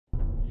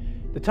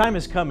The time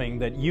is coming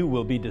that you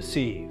will be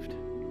deceived.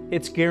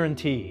 It's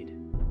guaranteed.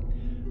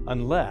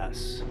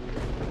 Unless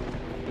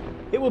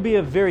it will be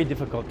a very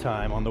difficult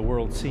time on the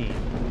world scene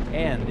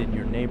and in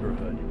your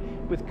neighborhood,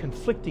 with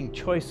conflicting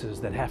choices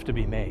that have to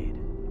be made.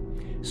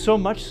 So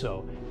much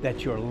so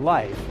that your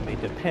life may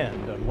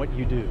depend on what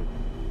you do.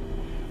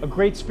 A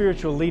great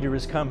spiritual leader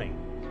is coming.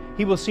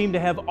 He will seem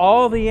to have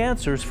all the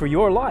answers for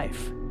your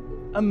life.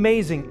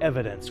 Amazing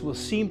evidence will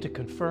seem to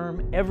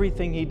confirm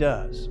everything he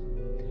does.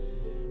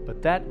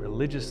 But that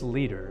religious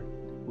leader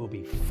will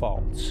be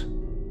false.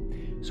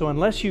 So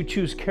unless you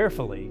choose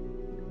carefully,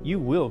 you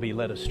will be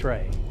led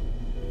astray.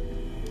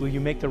 Will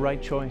you make the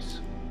right choice?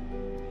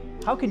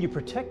 How can you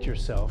protect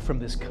yourself from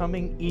this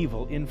coming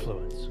evil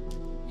influence?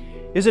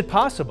 Is it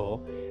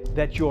possible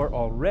that you're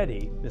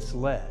already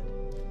misled?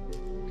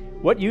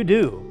 What you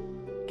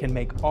do can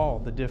make all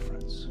the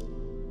difference.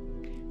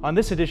 On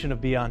this edition of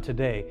Beyond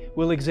Today,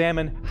 we'll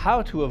examine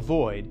how to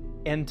avoid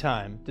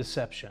end-time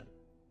deception.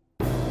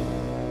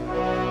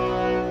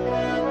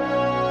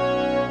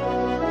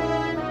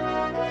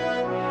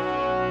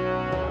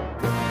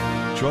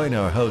 Join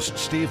our host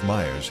Steve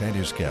Myers and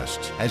his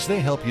guests as they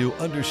help you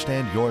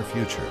understand your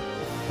future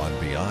on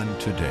Beyond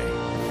Today.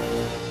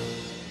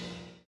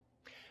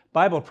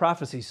 Bible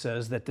prophecy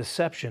says that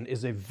deception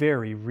is a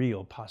very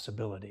real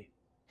possibility.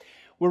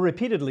 We're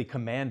repeatedly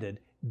commanded,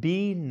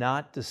 "Be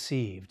not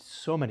deceived,"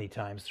 so many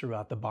times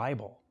throughout the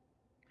Bible.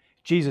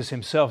 Jesus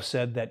himself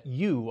said that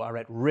you are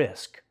at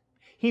risk.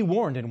 He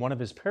warned in one of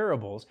his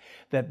parables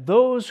that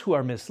those who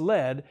are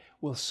misled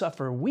will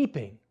suffer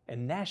weeping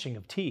and gnashing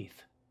of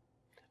teeth.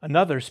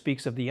 Another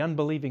speaks of the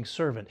unbelieving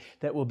servant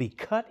that will be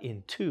cut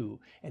in two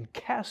and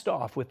cast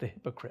off with the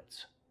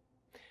hypocrites.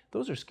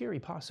 Those are scary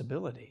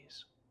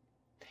possibilities.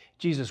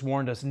 Jesus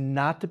warned us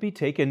not to be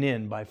taken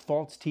in by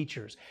false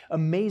teachers,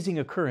 amazing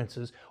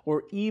occurrences,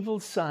 or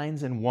evil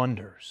signs and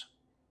wonders.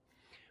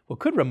 Well,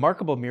 could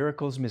remarkable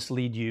miracles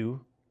mislead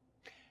you?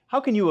 How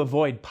can you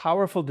avoid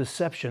powerful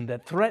deception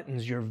that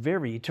threatens your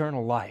very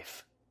eternal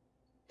life?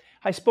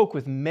 I spoke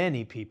with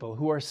many people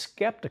who are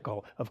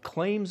skeptical of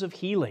claims of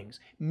healings,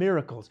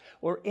 miracles,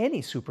 or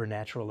any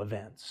supernatural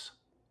events.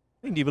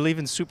 Do you believe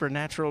in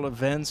supernatural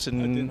events?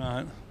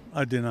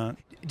 I do not.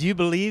 Do you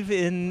believe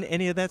in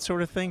any of that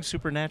sort of thing,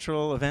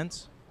 supernatural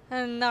events?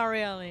 Not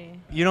really.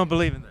 You don't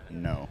believe in that?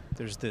 No.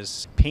 There's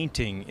this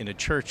painting in a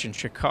church in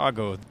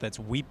Chicago that's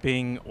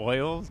weeping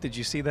oil. Did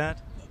you see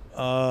that?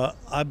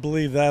 I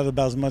believe that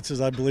about as much as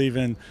I believe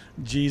in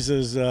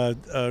Jesus'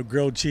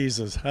 grilled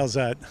cheeses. How's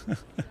that?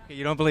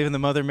 You don't believe in the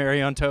Mother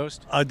Mary on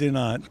toast? I do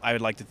not. I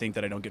would like to think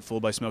that I don't get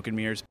fooled by smoke and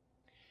mirrors.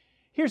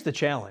 Here's the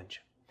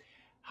challenge.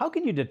 How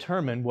can you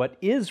determine what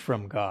is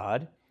from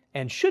God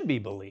and should be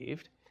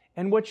believed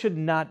and what should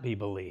not be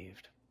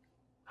believed?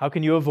 How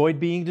can you avoid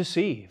being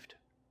deceived?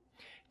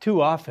 Too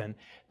often,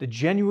 the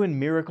genuine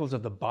miracles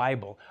of the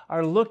Bible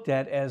are looked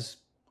at as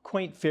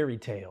quaint fairy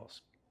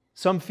tales.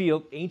 Some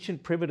feel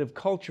ancient primitive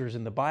cultures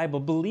in the Bible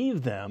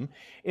believed them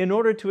in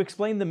order to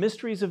explain the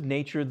mysteries of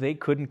nature they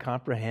couldn't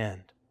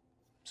comprehend.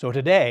 So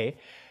today,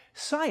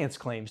 science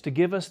claims to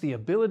give us the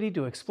ability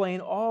to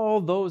explain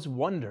all those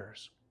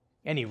wonders.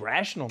 Any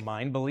rational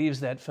mind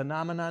believes that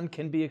phenomenon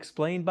can be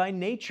explained by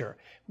nature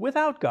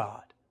without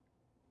God.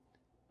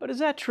 But is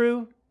that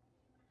true?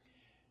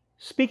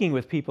 Speaking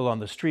with people on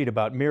the street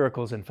about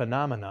miracles and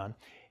phenomenon,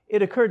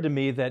 it occurred to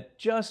me that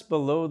just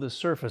below the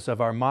surface of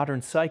our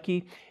modern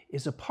psyche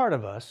is a part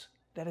of us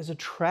that is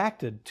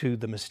attracted to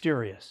the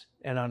mysterious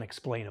and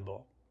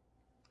unexplainable.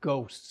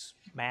 Ghosts,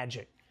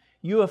 magic,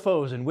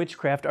 UFOs, and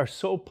witchcraft are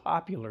so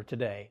popular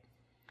today.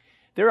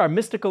 There are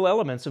mystical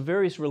elements of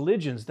various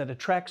religions that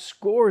attract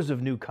scores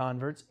of new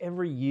converts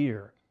every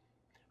year.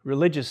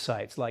 Religious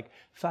sites like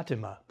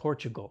Fatima,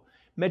 Portugal,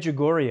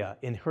 Medjugorje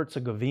in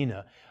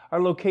Herzegovina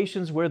are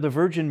locations where the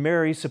Virgin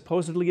Mary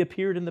supposedly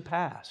appeared in the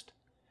past.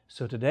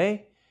 So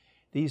today,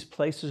 these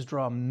places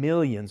draw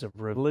millions of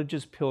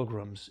religious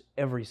pilgrims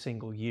every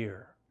single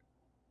year.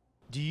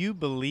 Do you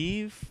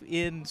believe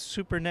in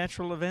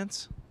supernatural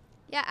events?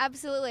 Yeah,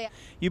 absolutely.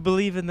 You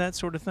believe in that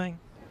sort of thing?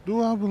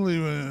 Do I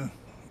believe in it?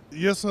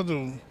 Yes, I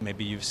do.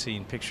 Maybe you've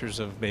seen pictures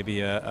of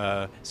maybe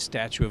a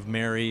statue of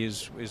Mary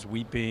is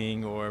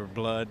weeping, or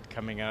blood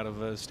coming out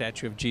of a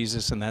statue of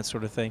Jesus and that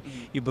sort of thing.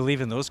 You believe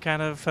in those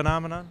kind of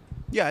phenomenon?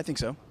 Yeah, I think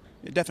so.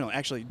 Definitely.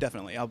 Actually,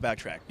 definitely. I'll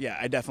backtrack. Yeah,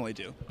 I definitely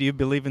do. Do you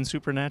believe in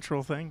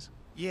supernatural things?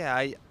 Yeah,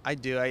 I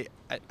do. I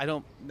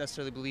don't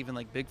necessarily believe in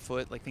like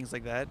Bigfoot, like things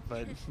like that,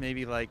 but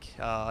maybe like,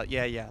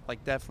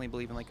 like definitely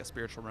believe in like a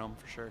spiritual realm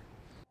for sure.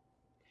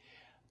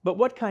 But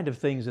what kind of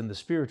things in the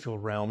spiritual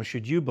realm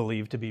should you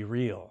believe to be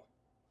real?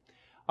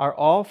 Are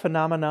all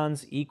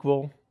phenomenons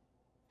equal?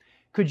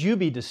 Could you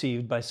be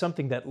deceived by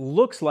something that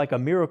looks like a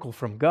miracle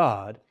from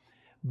God,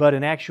 but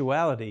in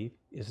actuality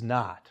is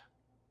not?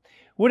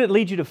 Would it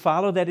lead you to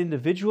follow that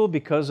individual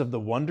because of the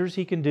wonders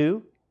he can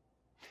do?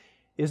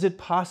 Is it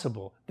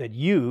possible that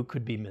you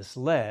could be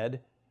misled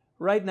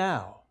right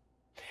now?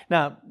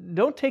 Now,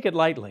 don't take it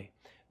lightly.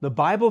 The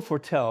Bible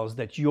foretells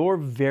that your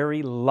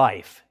very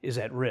life is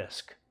at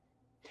risk.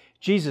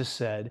 Jesus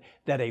said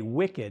that a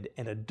wicked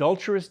and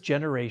adulterous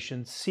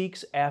generation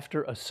seeks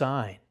after a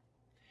sign.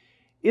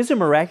 Is a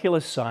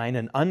miraculous sign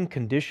an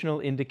unconditional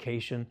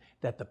indication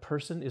that the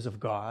person is of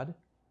God?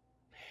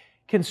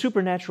 Can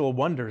supernatural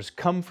wonders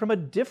come from a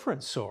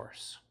different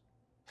source?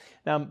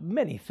 Now,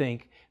 many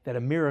think that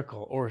a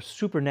miracle or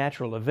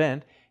supernatural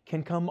event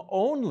can come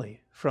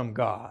only from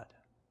God.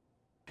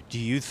 Do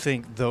you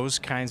think those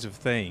kinds of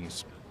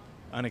things,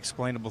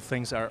 unexplainable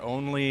things, are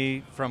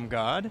only from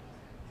God?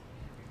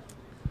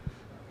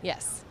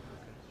 Yes.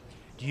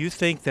 Do you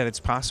think that it's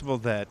possible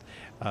that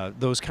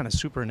those kind of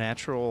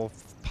supernatural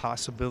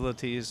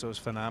possibilities, those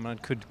phenomena,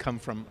 could come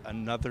from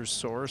another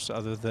source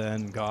other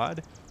than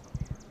God?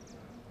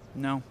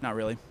 No, not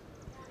really.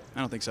 I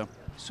don't think so.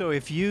 So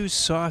if you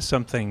saw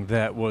something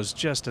that was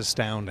just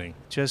astounding,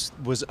 just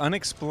was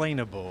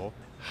unexplainable,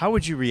 how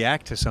would you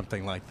react to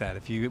something like that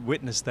if you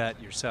witnessed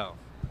that yourself?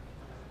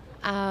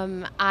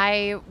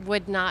 I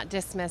would not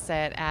dismiss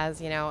it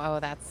as, oh,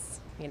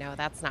 that's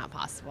not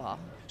possible.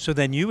 So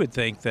then you would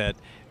think that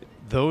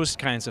those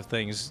kinds of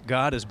things,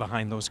 God is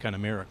behind those kind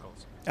of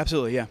miracles.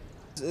 Absolutely, yeah.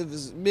 If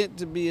it's meant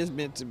to be, it's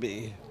meant to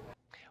be.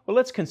 Well,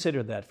 let's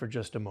consider that for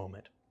just a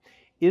moment.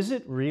 Is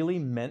it really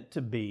meant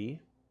to be?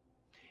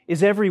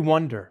 Is every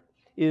wonder,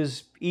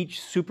 is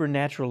each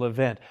supernatural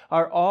event,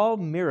 are all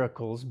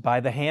miracles by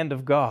the hand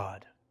of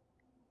God?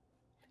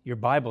 Your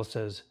Bible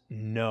says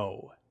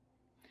no.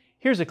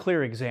 Here's a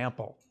clear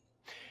example.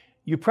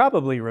 You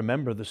probably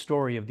remember the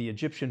story of the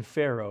Egyptian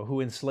Pharaoh who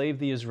enslaved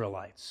the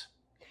Israelites.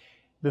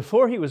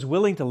 Before he was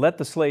willing to let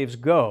the slaves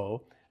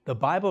go, the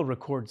Bible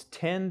records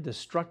 10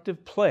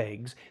 destructive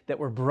plagues that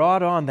were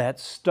brought on that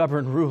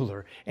stubborn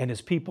ruler and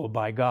his people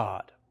by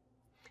God.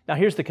 Now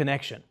here's the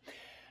connection.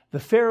 The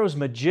Pharaoh's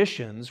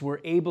magicians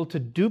were able to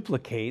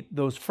duplicate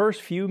those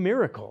first few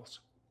miracles.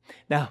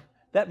 Now,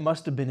 that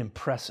must have been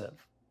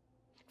impressive.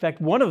 In fact,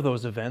 one of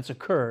those events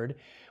occurred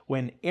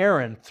when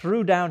Aaron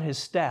threw down his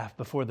staff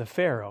before the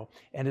Pharaoh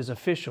and his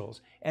officials,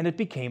 and it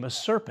became a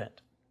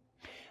serpent.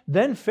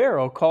 Then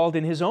Pharaoh called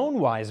in his own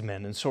wise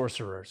men and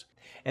sorcerers,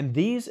 and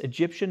these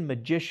Egyptian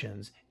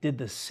magicians did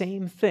the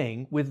same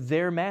thing with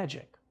their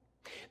magic.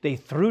 They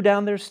threw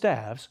down their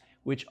staffs,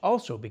 which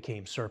also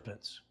became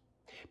serpents.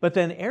 But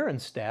then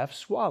Aaron's staff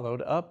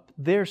swallowed up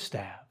their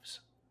staffs.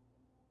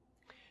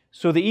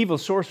 So the evil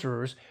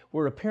sorcerers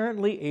were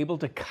apparently able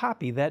to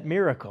copy that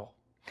miracle.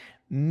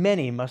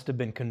 Many must have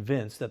been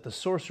convinced that the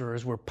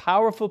sorcerers were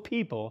powerful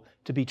people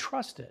to be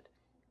trusted.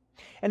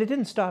 And it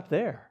didn't stop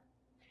there.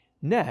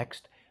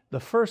 Next, the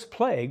first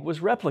plague was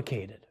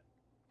replicated.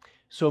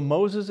 So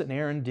Moses and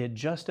Aaron did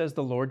just as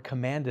the Lord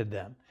commanded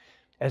them.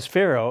 As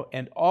Pharaoh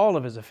and all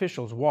of his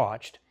officials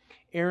watched,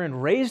 Aaron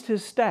raised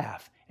his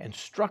staff and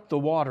struck the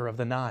water of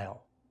the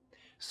Nile.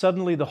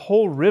 Suddenly the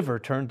whole river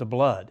turned to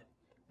blood.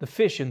 The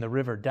fish in the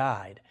river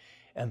died,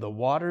 and the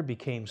water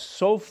became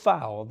so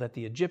foul that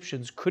the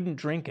Egyptians couldn't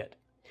drink it.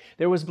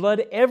 There was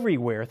blood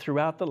everywhere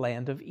throughout the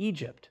land of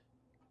Egypt.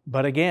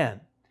 But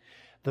again,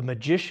 the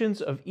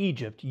magicians of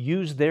Egypt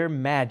used their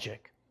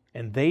magic,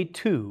 and they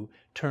too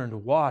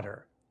turned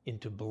water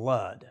into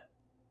blood.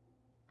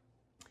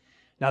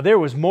 Now there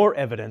was more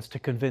evidence to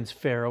convince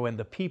Pharaoh and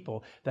the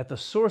people that the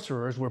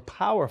sorcerers were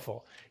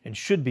powerful and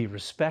should be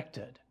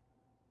respected.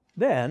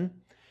 Then,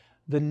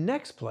 the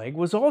next plague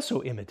was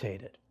also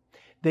imitated.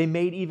 They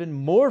made even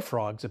more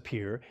frogs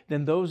appear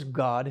than those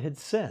God had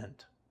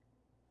sent.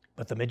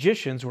 But the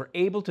magicians were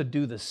able to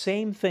do the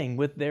same thing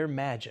with their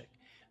magic.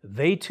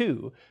 They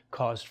too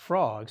caused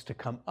frogs to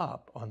come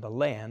up on the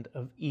land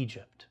of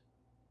Egypt.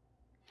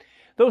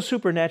 Those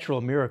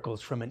supernatural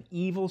miracles from an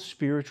evil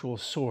spiritual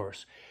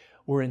source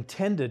were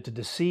intended to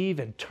deceive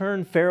and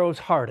turn Pharaoh's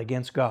heart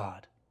against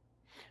God.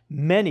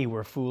 Many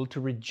were fooled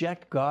to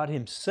reject God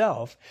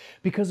Himself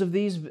because of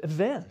these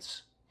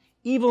events.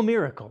 Evil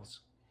miracles,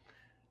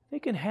 they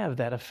can have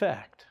that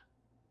effect.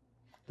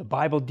 The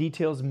Bible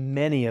details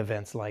many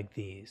events like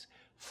these: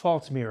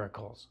 false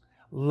miracles,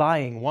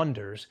 lying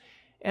wonders,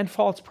 and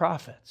false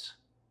prophets.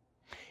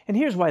 And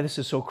here's why this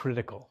is so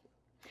critical.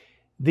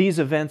 These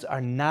events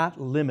are not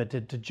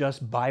limited to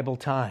just Bible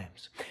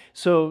times.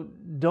 So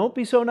don't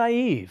be so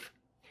naive.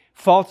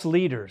 False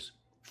leaders,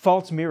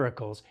 false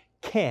miracles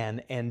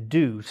can and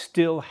do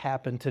still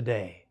happen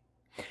today.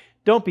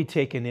 Don't be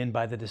taken in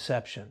by the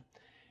deception.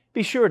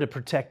 Be sure to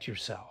protect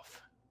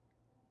yourself.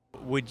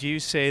 Would you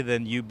say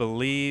then you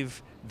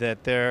believe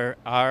that there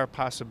are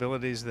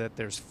possibilities that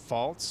there's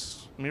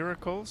false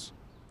miracles?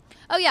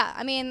 Oh yeah,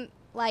 I mean,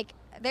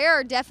 there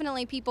are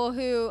definitely people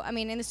who,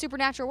 in the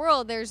supernatural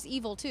world, there's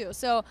evil too.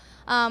 So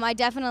I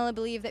definitely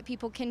believe that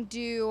people can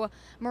do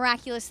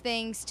miraculous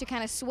things to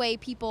kind of sway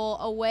people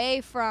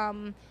away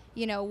from,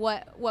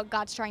 what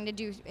God's trying to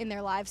do in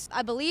their lives.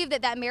 I believe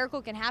that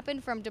miracle can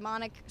happen from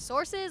demonic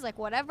sources,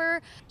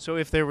 whatever. So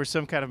if there was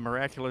some kind of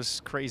miraculous,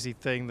 crazy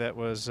thing that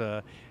was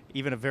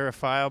even a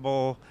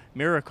verifiable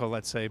miracle,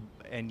 let's say,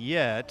 and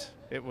yet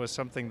it was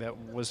something that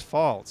was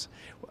false,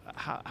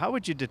 how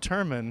would you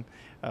determine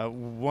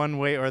one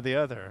way or the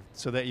other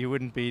so that you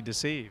wouldn't be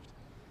deceived?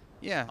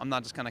 Yeah, I'm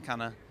not just going to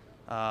kind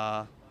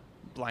of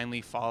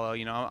blindly follow.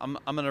 I'm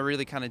going to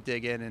really kind of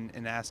dig in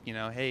and ask,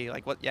 hey,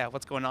 like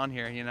what's going on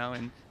here,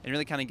 and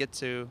really kind of get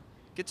to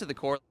the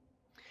core.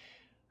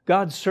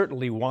 God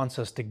certainly wants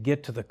us to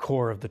get to the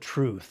core of the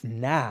truth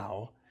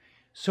now,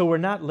 so we're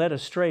not led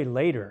astray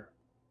later.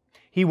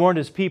 He warned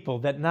his people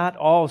that not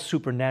all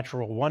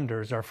supernatural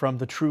wonders are from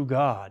the true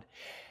God.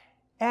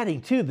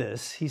 Adding to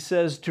this, he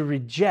says to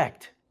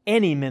reject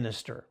any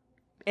minister,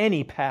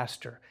 any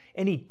pastor,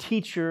 any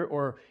teacher,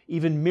 or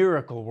even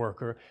miracle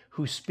worker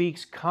who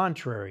speaks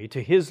contrary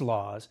to his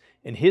laws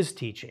and his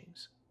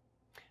teachings.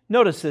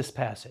 Notice this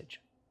passage.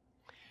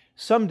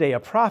 Someday a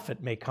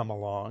prophet may come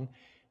along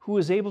who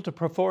is able to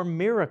perform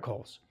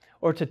miracles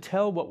or to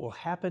tell what will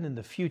happen in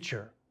the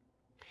future.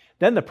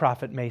 Then the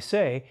prophet may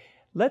say,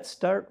 let's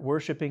start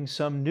worshiping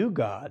some new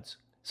gods,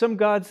 some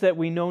gods that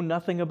we know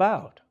nothing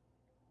about.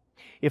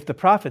 If the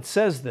prophet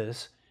says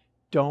this,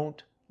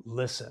 don't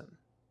listen.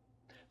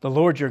 The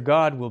Lord your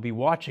God will be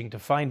watching to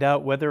find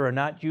out whether or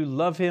not you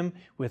love Him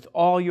with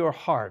all your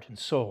heart and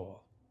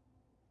soul.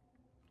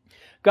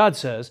 God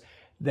says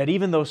that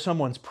even though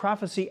someone's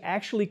prophecy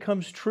actually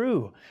comes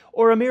true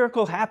or a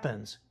miracle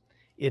happens,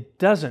 it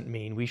doesn't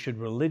mean we should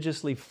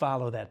religiously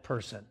follow that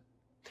person.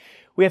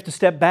 We have to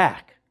step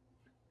back.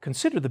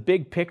 Consider the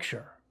big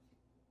picture.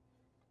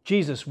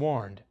 Jesus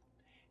warned,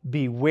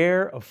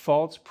 beware of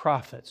false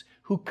prophets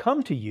who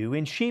come to you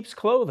in sheep's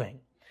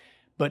clothing,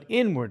 but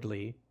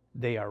inwardly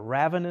they are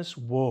ravenous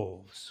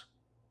wolves.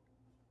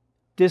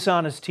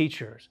 Dishonest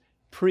teachers,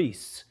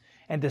 priests,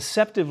 and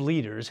deceptive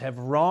leaders have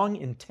wrong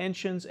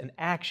intentions and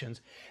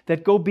actions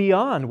that go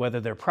beyond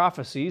whether their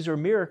prophecies or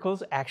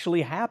miracles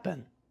actually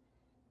happen.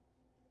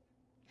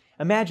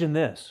 Imagine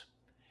this.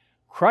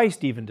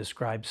 Christ even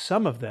describes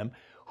some of them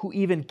who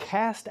even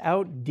cast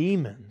out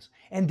demons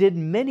and did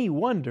many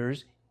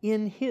wonders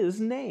in His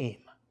name.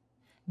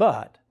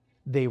 But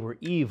they were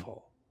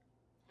evil.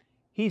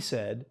 He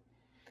said,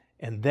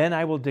 and then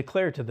I will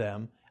declare to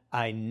them,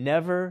 I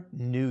never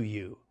knew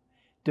you.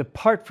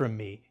 Depart from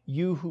me,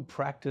 you who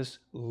practice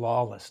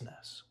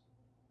lawlessness.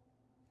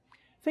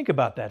 Think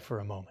about that for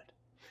a moment.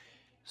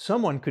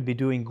 Someone could be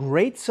doing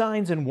great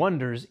signs and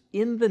wonders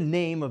in the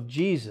name of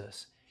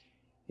Jesus,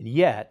 and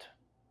yet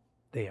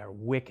they are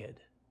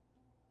wicked.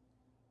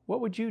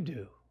 What would you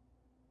do?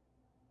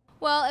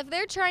 Well, if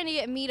they're trying to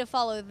get me to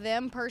follow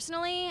them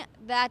personally,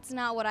 that's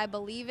not what I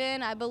believe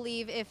in. I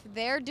believe if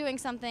they're doing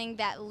something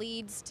that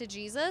leads to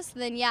Jesus,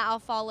 then yeah, I'll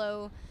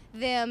follow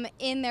them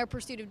in their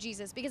pursuit of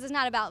Jesus, because it's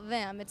not about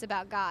them, it's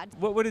about God.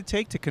 What would it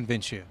take to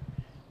convince you?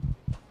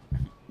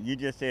 You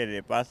just said it.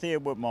 If I see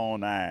it with my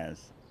own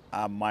eyes,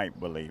 I might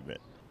believe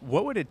it.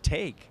 What would it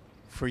take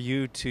for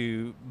you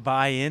to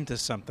buy into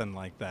something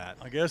like that?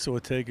 I guess it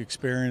would take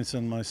experience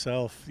in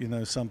myself,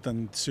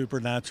 something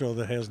supernatural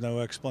that has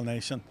no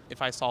explanation.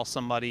 If I saw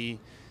somebody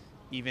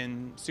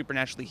even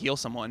supernaturally heal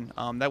someone,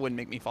 that wouldn't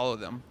make me follow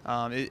them.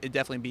 It'd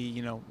definitely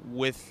be,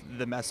 with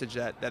the message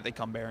that they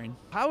come bearing.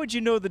 How would you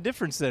know the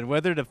difference then,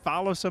 whether to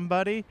follow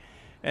somebody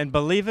and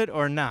believe it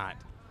or not?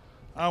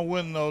 I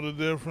wouldn't know the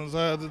difference.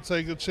 I had to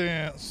take a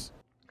chance.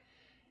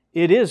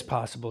 It is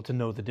possible to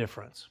know the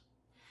difference.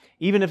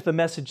 Even if the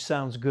message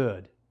sounds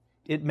good,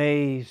 it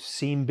may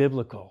seem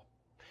biblical.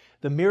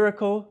 The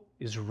miracle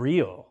is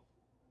real.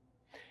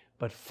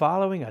 But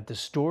following a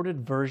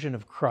distorted version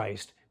of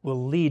Christ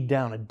will lead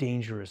down a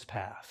dangerous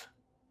path.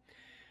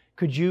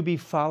 Could you be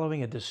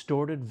following a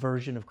distorted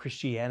version of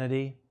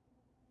Christianity?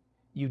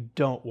 You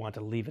don't want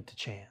to leave it to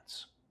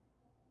chance.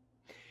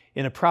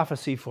 In a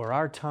prophecy for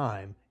our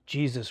time,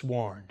 Jesus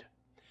warned,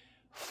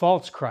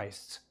 false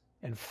Christs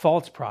and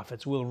false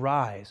prophets will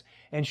rise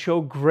and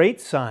show great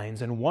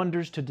signs and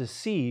wonders to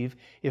deceive,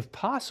 if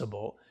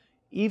possible,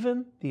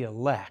 even the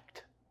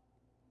elect.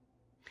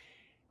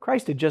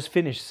 Christ had just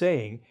finished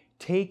saying,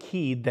 take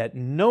heed that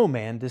no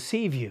man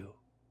deceive you.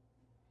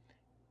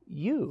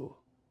 You.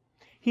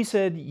 He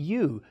said,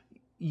 you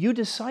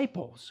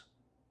disciples.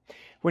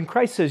 When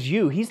Christ says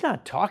you, He's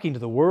not talking to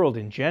the world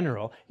in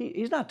general.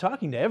 He's not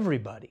talking to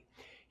everybody.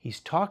 He's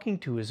talking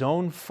to His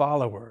own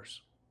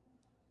followers.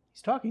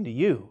 He's talking to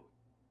you.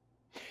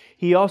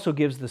 He also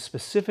gives the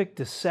specific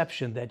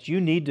deception that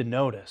you need to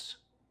notice.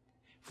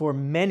 For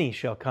many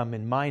shall come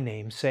in my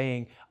name,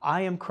 saying,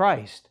 I am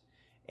Christ,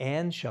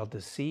 and shall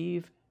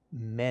deceive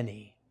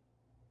many.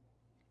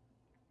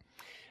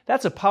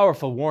 That's a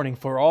powerful warning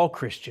for all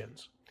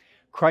Christians.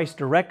 Christ's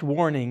direct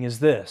warning is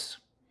this: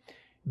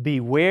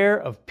 beware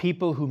of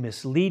people who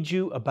mislead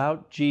you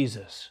about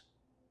Jesus.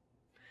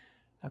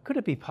 Now, could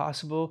it be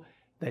possible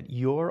that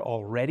you're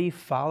already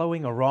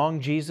following a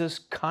wrong Jesus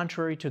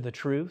contrary to the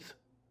truth?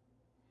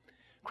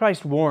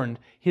 Christ warned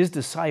His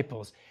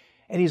disciples,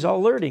 and He's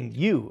alerting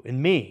you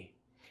and me,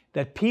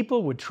 that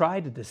people would try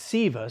to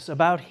deceive us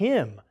about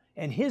Him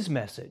and His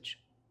message.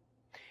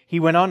 He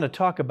went on to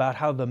talk about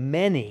how the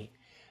many,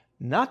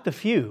 not the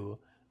few,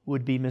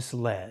 would be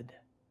misled.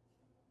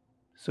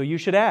 So you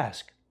should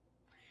ask,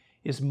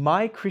 is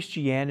my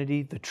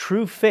Christianity the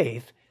true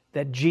faith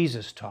that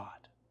Jesus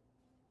taught?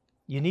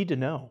 You need to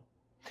know.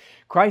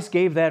 Christ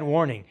gave that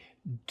warning.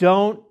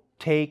 Don't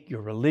take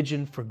your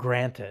religion for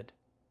granted.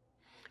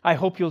 I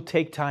hope you'll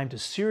take time to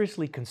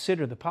seriously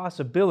consider the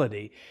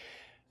possibility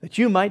that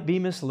you might be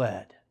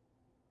misled.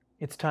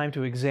 It's time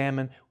to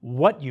examine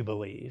what you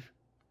believe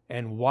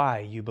and why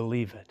you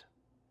believe it.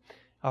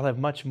 I'll have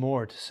much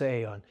more to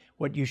say on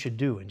what you should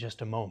do in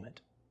just a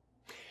moment.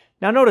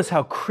 Now notice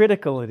how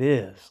critical it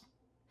is.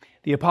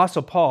 The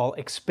Apostle Paul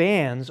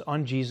expands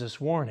on Jesus'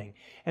 warning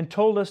and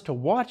told us to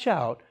watch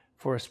out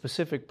for a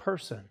specific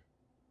person.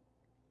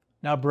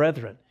 Now,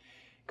 brethren,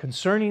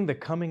 concerning the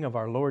coming of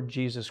our Lord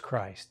Jesus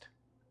Christ,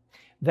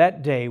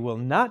 that day will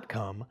not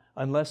come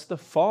unless the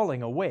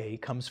falling away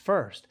comes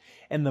first,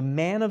 and the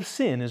man of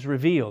sin is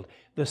revealed,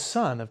 the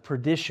son of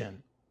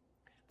perdition.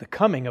 The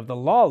coming of the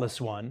lawless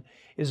one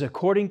is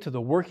according to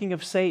the working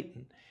of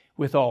Satan,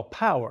 with all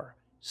power,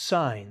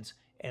 signs,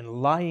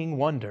 and lying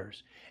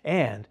wonders,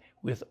 and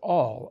with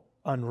all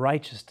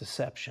unrighteous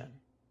deception.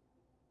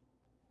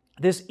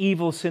 This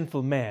evil,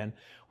 sinful man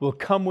will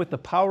come with the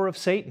power of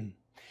Satan.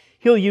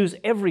 He'll use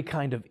every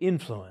kind of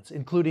influence,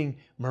 including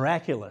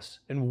miraculous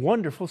and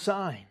wonderful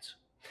signs.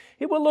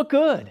 It will look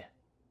good.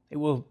 It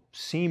will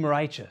seem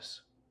righteous.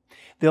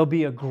 There'll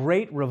be a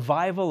great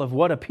revival of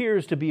what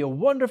appears to be a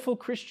wonderful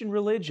Christian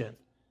religion.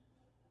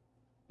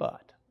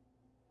 But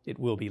it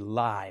will be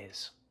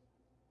lies.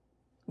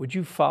 Would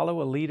you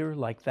follow a leader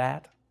like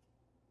that?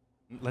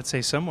 Let's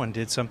say someone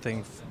did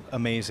something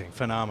amazing,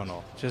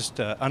 phenomenal, just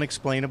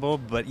unexplainable,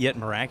 but yet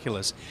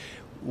miraculous.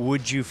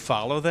 Would you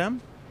follow them?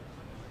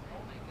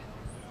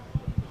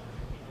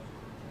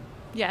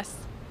 Yes.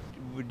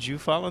 Would you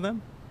follow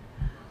them?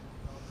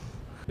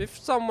 If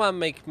someone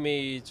make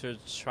me to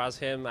trust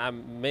him,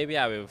 maybe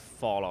I will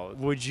follow.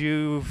 Would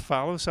you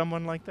follow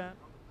someone like that?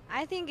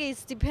 I think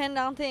it's depend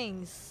on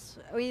things.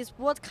 Is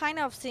what kind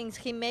of things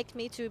he make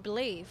me to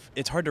believe.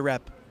 It's hard to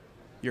wrap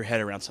your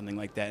head around something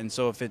like that, and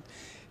so if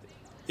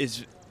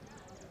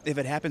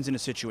it happens in a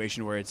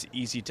situation where it's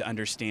easy to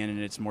understand and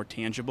it's more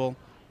tangible,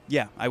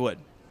 yeah, I would.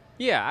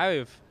 Yeah,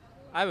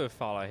 I will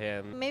follow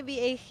him. Maybe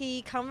if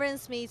he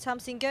convinces me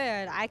something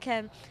good, I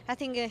think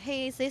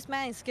this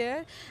man is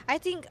good.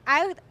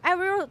 I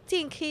will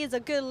think he is a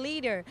good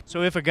leader.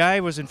 So if a guy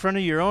was in front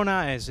of your own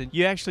eyes and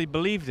you actually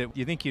believed it,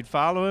 you think you'd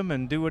follow him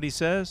and do what he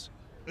says?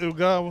 If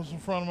God was in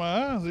front of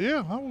my eyes,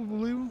 yeah, I would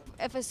believe him.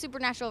 If a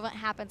supernatural event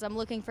happens, I'm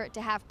looking for it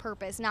to have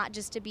purpose, not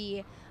just to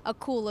be a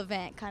cool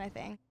event kind of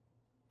thing.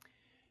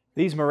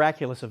 These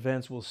miraculous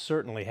events will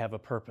certainly have a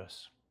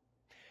purpose.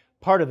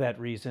 Part of that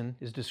reason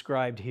is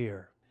described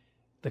here.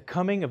 The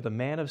coming of the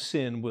man of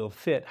sin will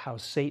fit how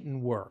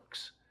Satan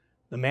works.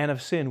 The man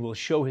of sin will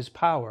show his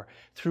power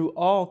through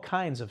all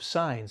kinds of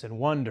signs and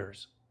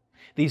wonders.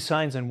 These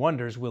signs and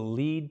wonders will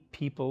lead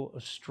people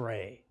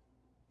astray.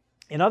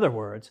 In other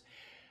words,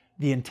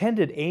 the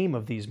intended aim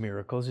of these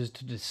miracles is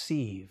to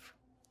deceive,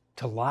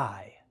 to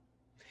lie.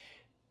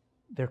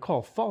 They're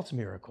called false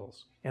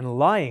miracles and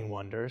lying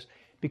wonders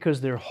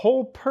because their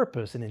whole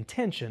purpose and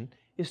intention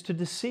is to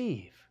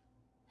deceive.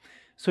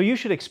 So you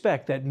should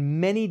expect that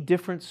many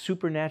different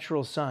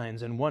supernatural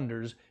signs and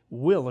wonders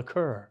will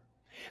occur.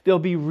 They'll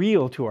be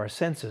real to our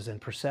senses and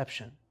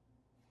perception.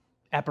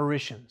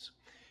 Apparitions,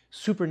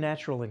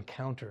 supernatural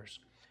encounters,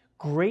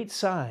 great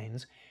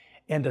signs,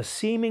 and a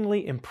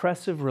seemingly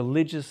impressive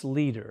religious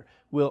leader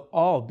will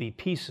all be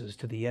pieces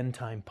to the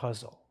end-time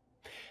puzzle.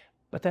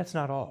 But that's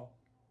not all.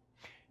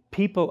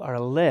 People are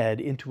led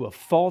into a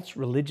false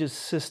religious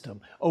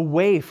system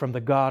away from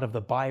the God of the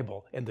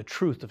Bible and the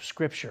truth of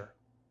Scripture.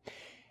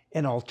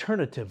 An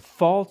alternative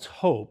false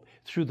hope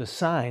through the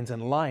signs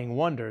and lying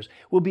wonders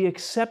will be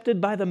accepted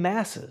by the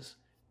masses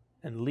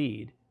and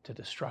lead to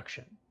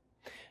destruction.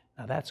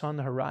 Now that's on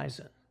the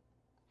horizon.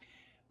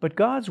 But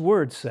God's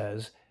Word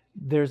says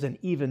there's an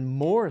even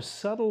more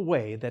subtle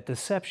way that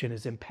deception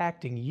is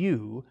impacting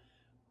you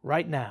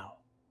right now.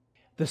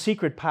 The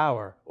secret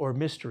power or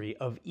mystery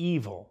of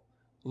evil,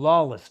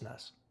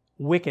 lawlessness,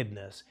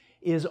 wickedness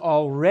is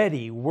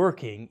already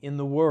working in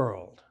the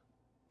world.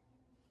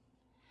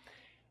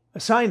 A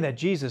sign that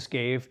Jesus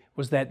gave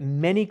was that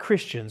many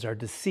Christians are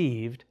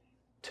deceived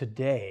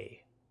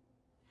today.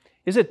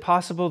 Is it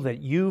possible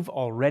that you've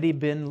already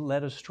been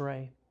led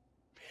astray?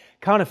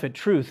 Counterfeit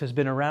truth has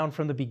been around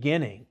from the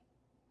beginning.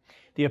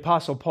 The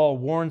Apostle Paul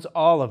warns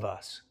all of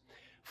us,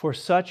 for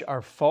such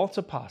are false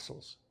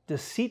apostles,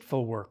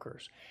 deceitful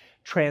workers,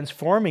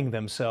 transforming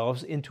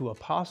themselves into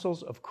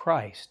apostles of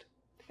Christ.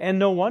 And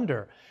no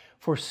wonder,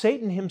 for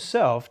Satan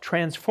himself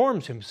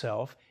transforms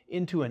himself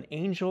into an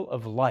angel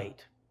of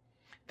light.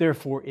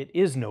 Therefore, it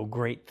is no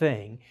great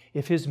thing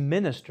if his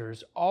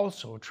ministers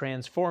also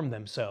transform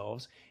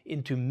themselves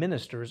into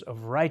ministers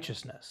of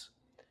righteousness,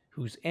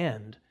 whose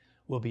end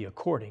will be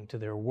according to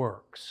their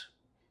works.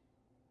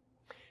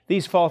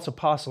 These false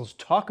apostles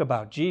talk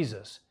about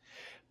Jesus,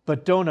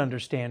 but don't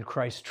understand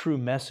Christ's true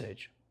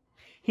message.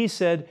 He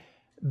said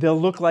they'll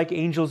look like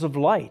angels of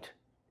light,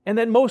 and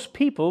that most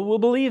people will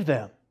believe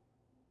them.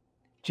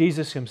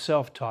 Jesus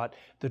himself taught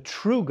the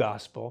true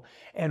gospel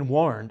and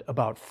warned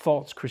about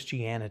false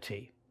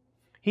Christianity.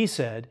 He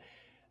said,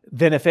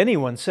 "Then if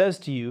anyone says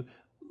to you,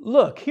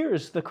 'Look,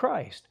 here's the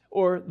Christ,'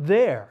 or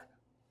 'There,'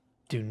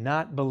 do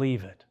not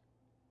believe it."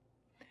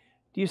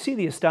 Do you see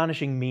the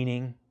astonishing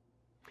meaning?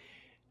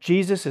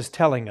 Jesus is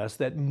telling us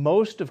that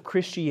most of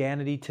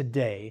Christianity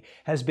today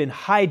has been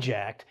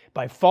hijacked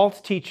by false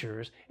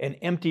teachers and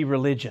empty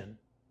religion.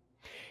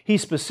 He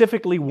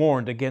specifically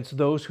warned against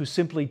those who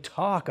simply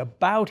talk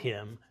about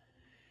Him.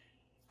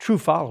 True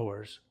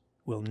followers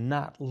will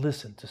not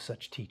listen to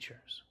such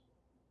teachers.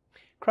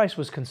 Christ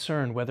was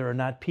concerned whether or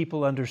not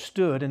people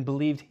understood and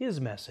believed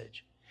His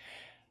message.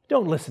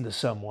 Don't listen to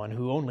someone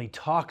who only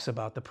talks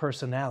about the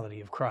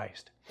personality of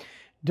Christ.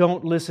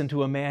 Don't listen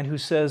to a man who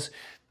says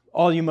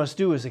all you must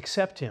do is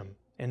accept Him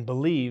and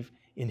believe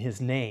in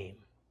His name.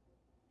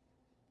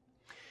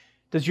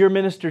 Does your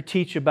minister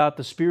teach about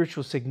the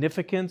spiritual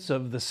significance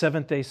of the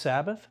seventh-day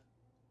Sabbath?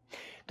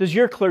 Does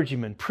your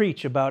clergyman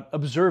preach about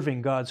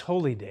observing God's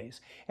holy days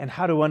and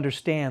how to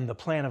understand the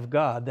plan of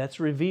God that's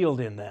revealed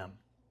in them?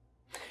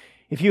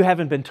 If you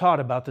haven't been taught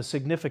about the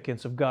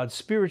significance of God's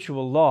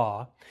spiritual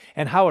law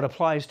and how it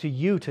applies to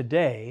you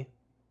today,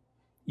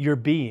 you're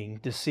being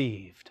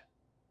deceived.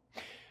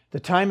 The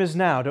time is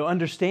now to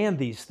understand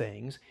these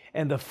things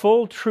and the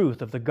full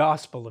truth of the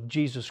gospel of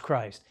Jesus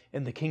Christ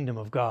and the kingdom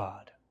of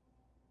God.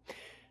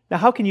 Now,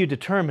 how can you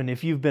determine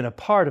if you've been a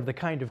part of the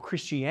kind of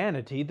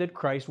Christianity that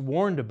Christ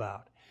warned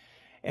about?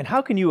 And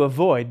how can you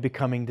avoid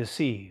becoming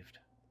deceived?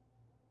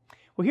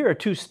 Well, here are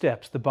 2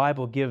 steps the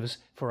Bible gives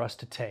for us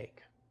to take.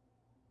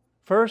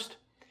 First,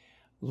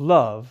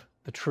 love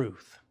the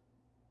truth.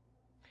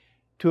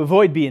 To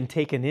avoid being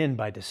taken in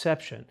by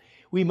deception,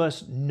 we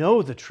must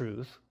know the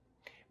truth,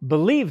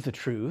 believe the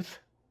truth,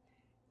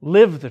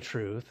 live the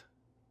truth,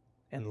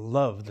 and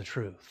love the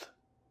truth.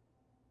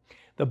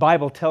 The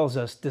Bible tells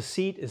us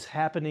deceit is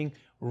happening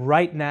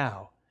right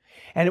now,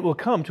 and it will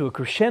come to a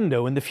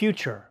crescendo in the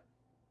future.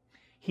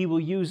 He will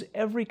use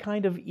every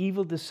kind of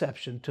evil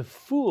deception to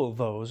fool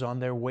those on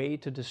their way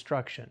to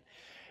destruction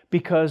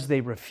because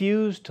they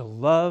refuse to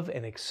love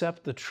and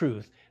accept the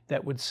truth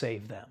that would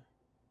save them.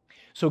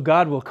 So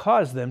God will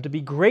cause them to be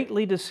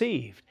greatly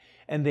deceived,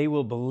 and they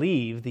will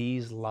believe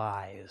these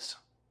lies.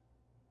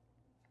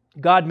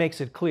 God makes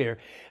it clear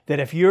that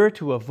if you're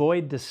to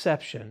avoid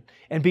deception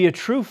and be a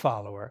true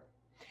follower,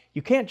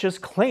 you can't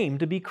just claim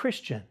to be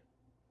Christian.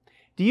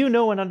 Do you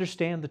know and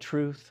understand the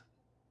truth?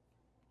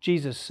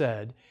 Jesus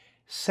said,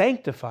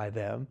 "Sanctify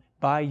them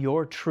by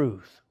your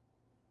truth.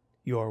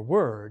 Your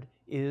word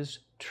is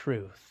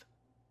truth."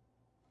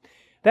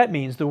 That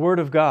means the Word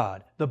of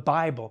God, the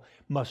Bible,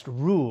 must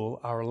rule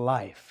our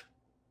life.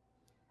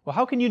 Well,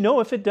 how can you know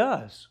if it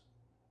does?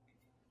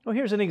 Well,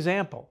 here's an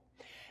example.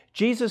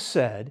 Jesus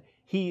said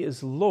He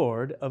is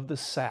Lord of the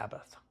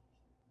Sabbath.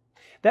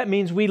 That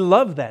means we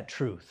love that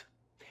truth.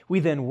 We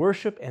then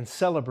worship and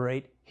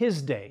celebrate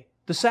His day,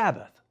 the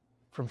Sabbath,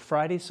 from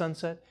Friday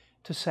sunset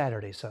to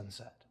Saturday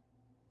sunset.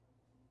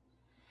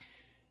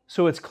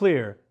 So it's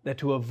clear that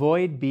to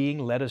avoid being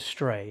led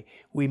astray,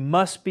 we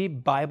must be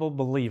Bible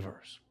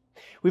believers.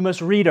 We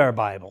must read our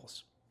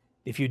Bibles.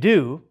 If you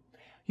do,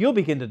 you'll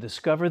begin to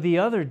discover the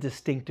other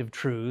distinctive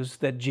truths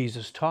that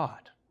Jesus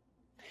taught.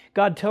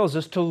 God tells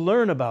us to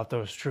learn about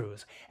those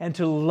truths and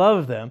to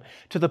love them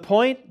to the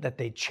point that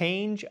they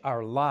change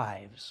our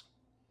lives.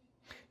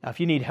 Now, if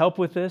you need help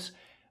with this,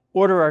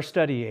 order our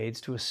study aids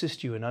to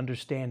assist you in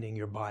understanding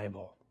your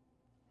Bible.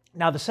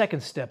 Now, the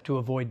second step to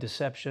avoid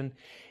deception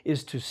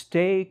is to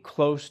stay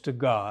close to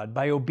God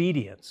by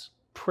obedience,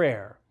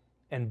 prayer,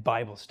 and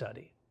Bible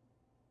study.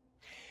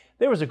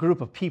 There was a group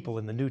of people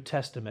in the New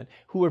Testament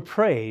who were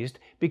praised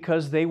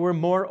because they were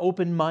more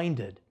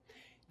open-minded.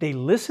 They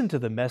listened to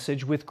the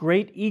message with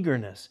great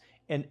eagerness,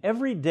 and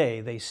every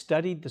day they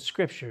studied the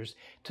Scriptures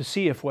to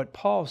see if what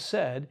Paul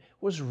said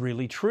was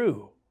really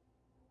true.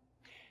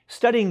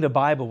 Studying the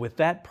Bible with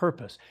that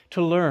purpose,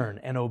 to learn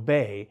and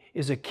obey,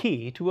 is a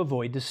key to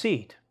avoid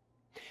deceit.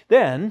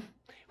 Then,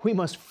 we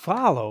must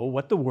follow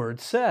what the Word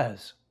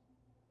says.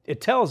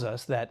 It tells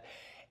us that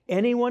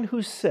anyone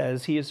who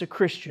says he is a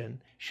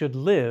Christian should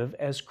live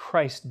as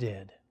Christ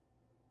did.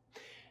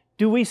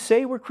 Do we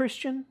say we're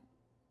Christian?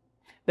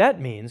 That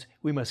means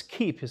we must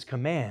keep His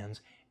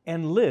commands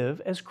and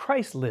live as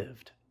Christ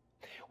lived.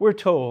 We're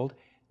told,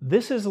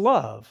 "This is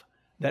love,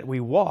 that we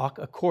walk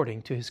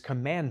according to His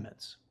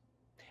commandments."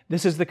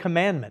 This is the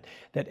commandment,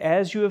 that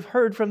as you have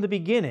heard from the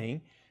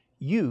beginning,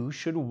 you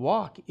should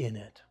walk in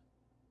it.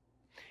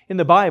 In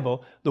the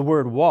Bible, the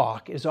word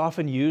walk is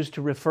often used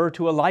to refer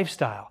to a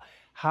lifestyle,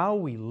 how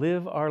we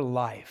live our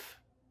life.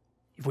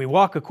 If we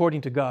walk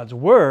according to God's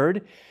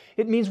Word,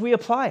 it means we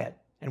apply it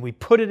and we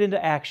put it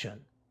into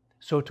action.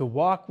 So to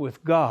walk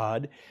with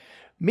God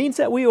means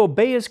that we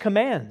obey His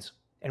commands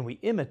and we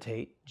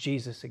imitate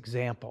Jesus'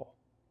 example.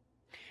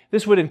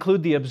 This would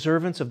include the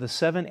observance of the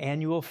 7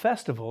 annual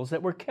festivals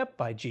that were kept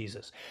by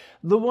Jesus,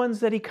 the ones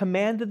that He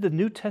commanded the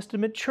New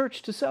Testament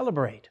church to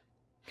celebrate.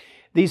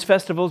 These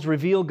festivals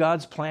reveal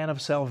God's plan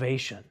of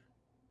salvation.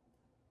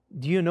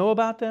 Do you know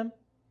about them?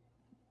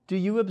 Do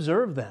you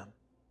observe them?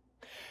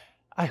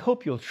 I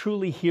hope you'll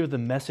truly hear the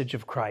message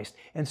of Christ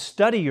and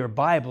study your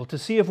Bible to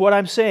see if what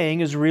I'm saying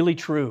is really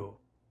true.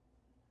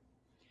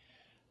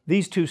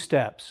 These 2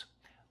 steps,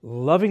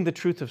 loving the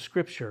truth of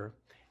Scripture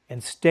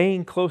and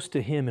staying close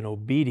to Him in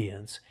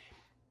obedience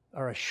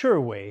are a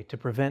sure way to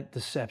prevent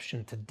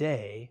deception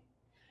today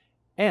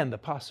and the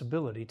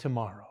possibility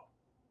tomorrow.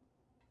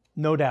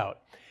 No doubt,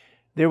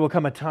 there will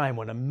come a time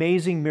when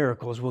amazing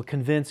miracles will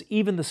convince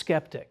even the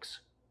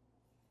skeptics.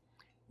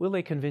 Will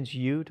they convince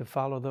you to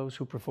follow those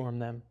who perform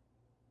them?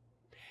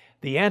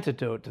 The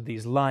antidote to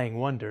these lying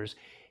wonders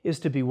is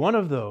to be one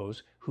of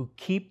those who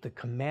keep the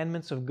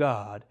commandments of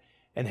God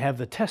and have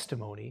the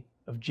testimony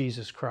of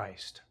Jesus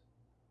Christ.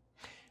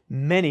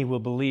 Many will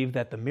believe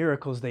that the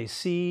miracles they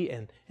see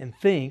and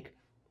think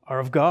are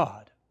of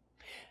God.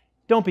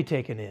 Don't be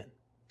taken in.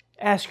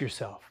 Ask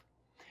yourself,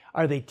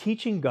 are they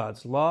teaching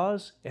God's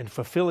laws and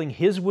fulfilling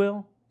His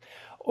will?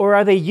 Or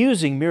are they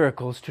using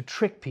miracles to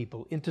trick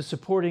people into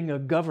supporting a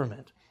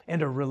government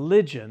and a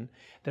religion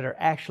that are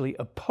actually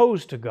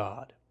opposed to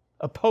God,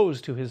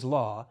 opposed to His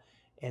law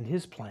and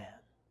His plan?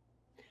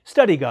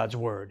 Study God's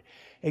Word,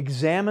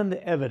 examine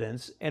the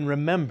evidence, and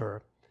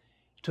remember,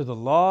 to the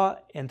law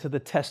and to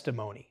the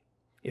testimony,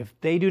 if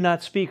they do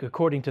not speak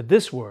according to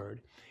this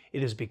Word,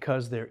 it is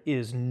because there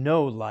is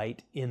no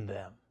light in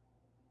them.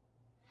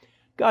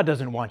 God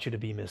doesn't want you to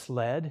be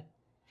misled.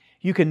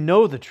 You can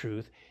know the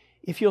truth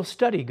if you'll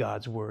study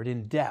God's Word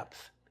in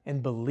depth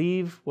and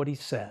believe what He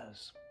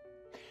says.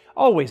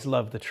 Always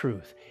love the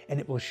truth, and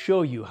it will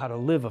show you how to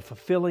live a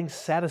fulfilling,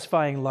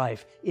 satisfying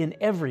life in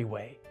every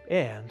way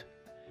and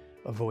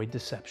avoid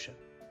deception.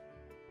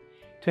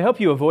 To help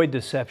you avoid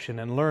deception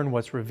and learn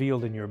what's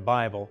revealed in your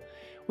Bible,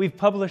 we've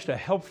published a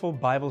helpful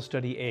Bible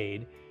study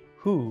aid,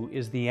 Who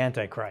is the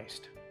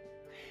Antichrist?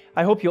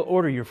 I hope you'll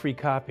order your free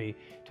copy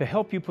to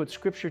help you put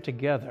Scripture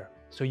together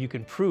so you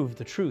can prove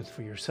the truth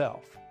for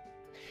yourself.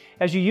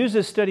 As you use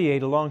this study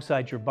aid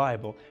alongside your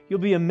Bible, you'll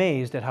be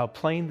amazed at how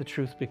plain the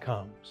truth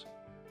becomes.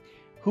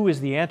 Who is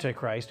the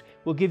Antichrist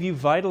will give you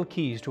vital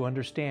keys to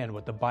understand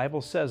what the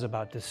Bible says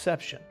about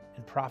deception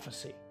and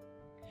prophecy.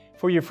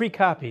 For your free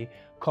copy,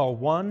 call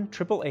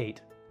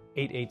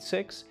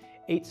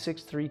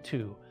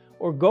 1-888-886-8632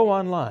 or go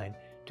online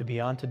to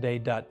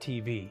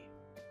beyondtoday.tv.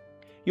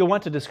 You'll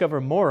want to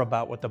discover more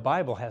about what the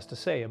Bible has to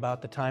say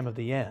about the time of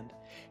the end,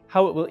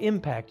 how it will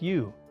impact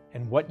you,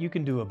 and what you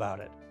can do about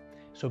it.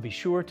 So be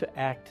sure to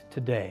act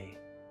today.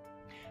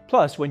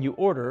 Plus, when you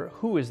order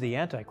Who is the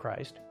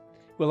Antichrist,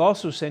 we'll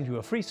also send you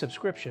a free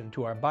subscription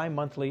to our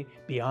bi-monthly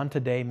Beyond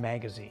Today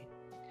magazine.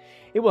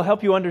 It will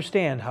help you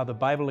understand how the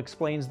Bible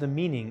explains the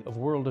meaning of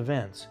world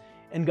events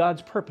and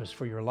God's purpose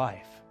for your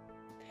life.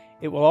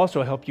 It will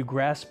also help you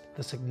grasp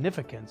the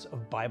significance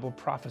of Bible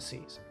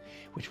prophecies,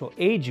 which will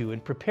aid you in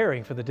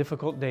preparing for the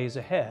difficult days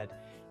ahead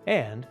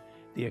and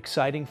the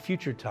exciting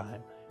future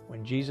time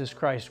when Jesus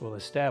Christ will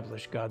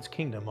establish God's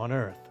kingdom on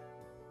earth.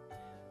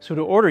 So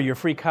to order your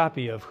free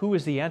copy of Who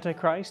is the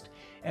Antichrist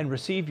and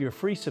receive your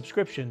free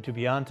subscription to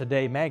Beyond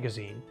Today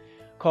magazine,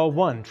 call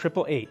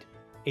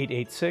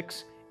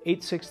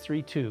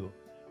 1-888-886-8632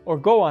 or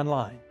go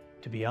online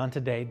to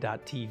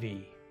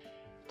beyondtoday.tv.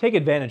 Take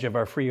advantage of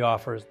our free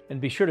offers and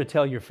be sure to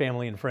tell your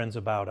family and friends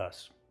about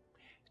us.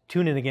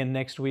 Tune in again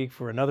next week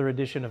for another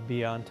edition of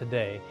Beyond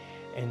Today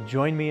and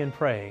join me in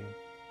praying,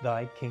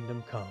 Thy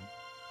Kingdom Come.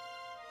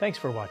 Thanks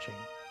for watching.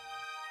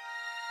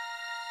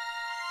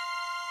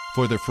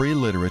 For the free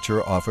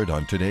literature offered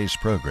on today's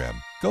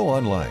program, go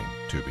online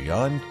to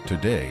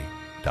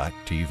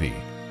beyondtoday.tv.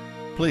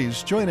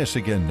 Please join us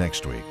again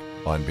next week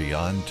on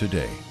Beyond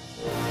Today.